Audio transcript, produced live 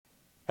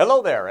Hello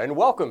there, and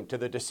welcome to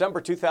the December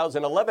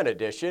 2011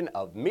 edition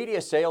of Media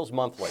Sales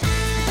Monthly.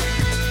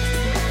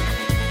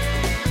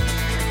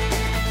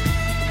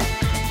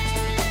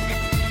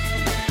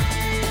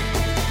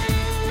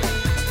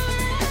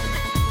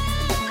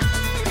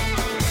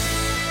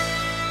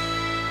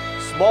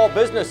 Small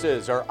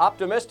businesses are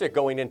optimistic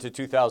going into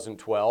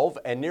 2012,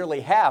 and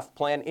nearly half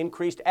plan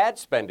increased ad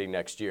spending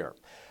next year.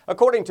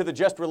 According to the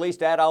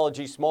just-released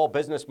Adology Small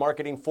Business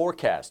Marketing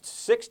Forecast,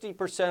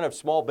 60% of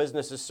small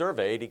businesses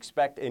surveyed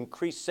expect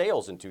increased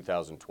sales in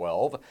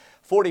 2012.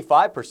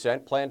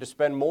 45% plan to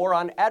spend more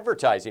on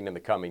advertising in the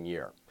coming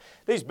year.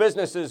 These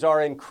businesses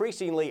are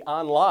increasingly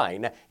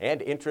online,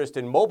 and interest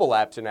in mobile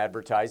apps and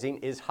advertising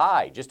is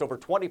high. Just over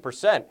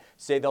 20%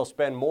 say they'll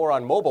spend more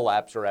on mobile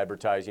apps or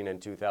advertising in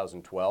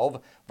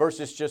 2012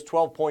 versus just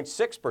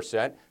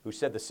 12.6% who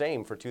said the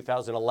same for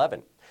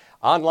 2011.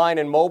 Online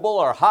and mobile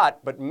are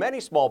hot, but many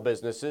small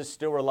businesses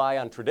still rely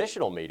on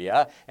traditional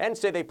media and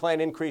say they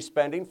plan increased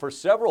spending for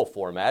several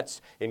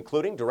formats,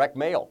 including direct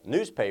mail,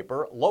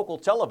 newspaper, local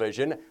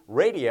television,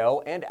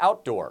 radio, and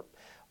outdoor.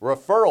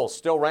 Referrals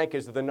still rank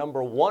as the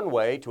number one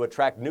way to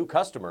attract new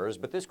customers,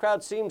 but this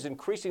crowd seems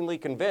increasingly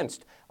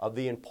convinced of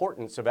the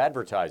importance of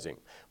advertising.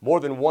 More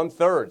than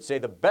one-third say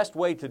the best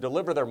way to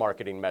deliver their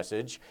marketing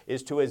message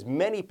is to as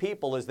many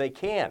people as they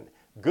can.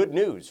 Good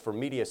news for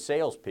media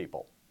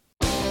salespeople.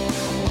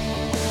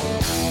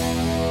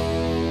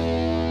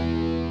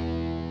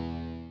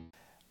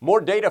 More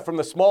data from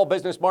the Small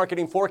Business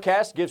Marketing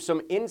Forecast gives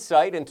some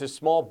insight into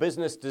small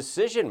business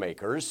decision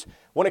makers.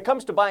 When it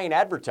comes to buying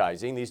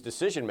advertising, these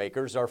decision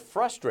makers are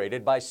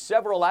frustrated by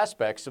several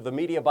aspects of the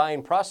media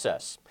buying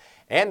process.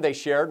 And they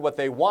shared what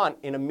they want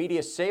in a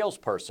media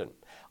salesperson.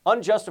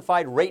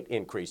 Unjustified rate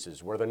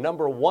increases were the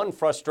number one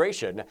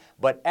frustration,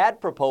 but ad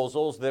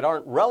proposals that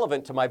aren't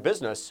relevant to my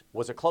business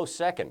was a close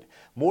second.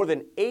 More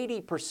than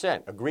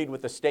 80% agreed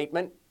with the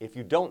statement, if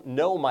you don't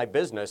know my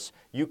business,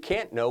 you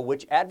can't know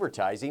which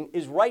advertising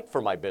is right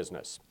for my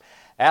business.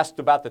 Asked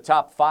about the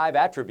top 5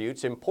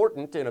 attributes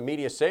important in a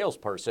media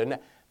salesperson,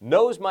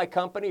 knows my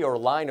company or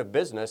line of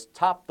business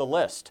topped the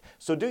list.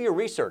 So do your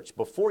research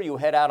before you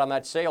head out on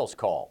that sales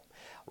call.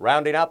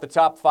 Rounding out the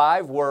top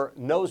 5 were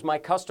knows my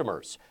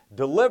customers,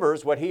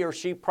 delivers what he or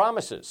she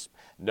promises,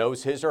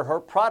 knows his or her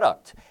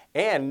product,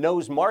 and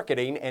knows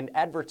marketing and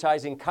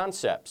advertising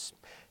concepts.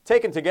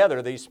 Taken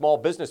together, these small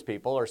business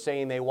people are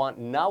saying they want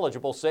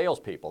knowledgeable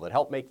salespeople that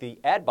help make the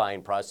ad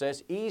buying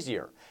process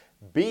easier.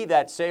 Be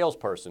that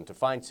salesperson to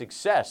find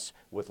success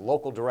with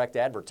local direct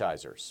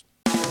advertisers.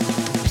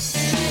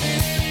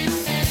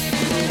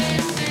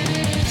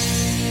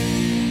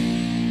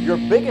 Your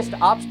biggest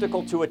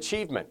obstacle to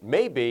achievement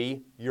may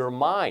be your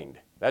mind.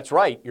 That's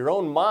right, your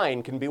own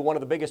mind can be one of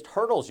the biggest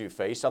hurdles you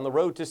face on the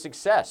road to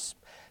success.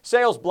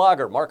 Sales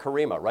blogger Mark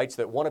Harima writes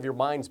that one of your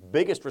mind's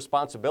biggest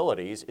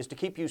responsibilities is to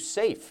keep you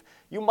safe.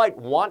 You might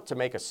want to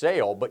make a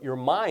sale, but your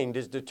mind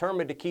is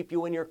determined to keep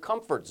you in your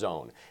comfort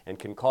zone and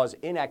can cause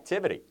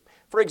inactivity.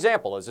 For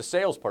example, as a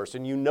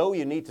salesperson, you know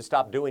you need to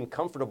stop doing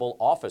comfortable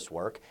office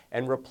work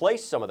and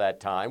replace some of that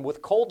time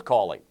with cold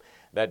calling.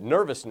 That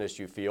nervousness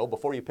you feel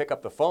before you pick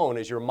up the phone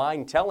is your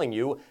mind telling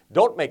you,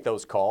 don't make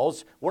those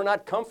calls, we're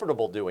not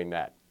comfortable doing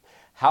that.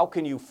 How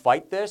can you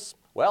fight this?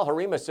 Well,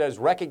 Harima says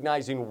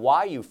recognizing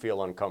why you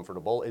feel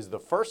uncomfortable is the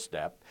first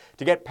step.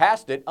 To get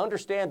past it,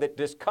 understand that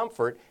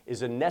discomfort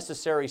is a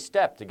necessary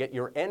step to get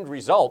your end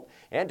result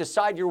and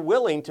decide you're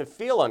willing to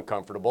feel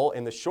uncomfortable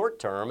in the short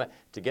term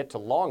to get to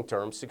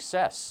long-term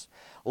success.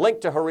 Link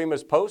to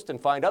Harima's post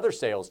and find other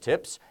sales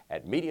tips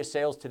at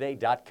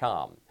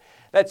MediaSalesToday.com.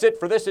 That's it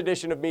for this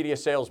edition of Media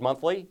Sales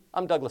Monthly.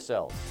 I'm Doug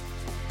Lascelles.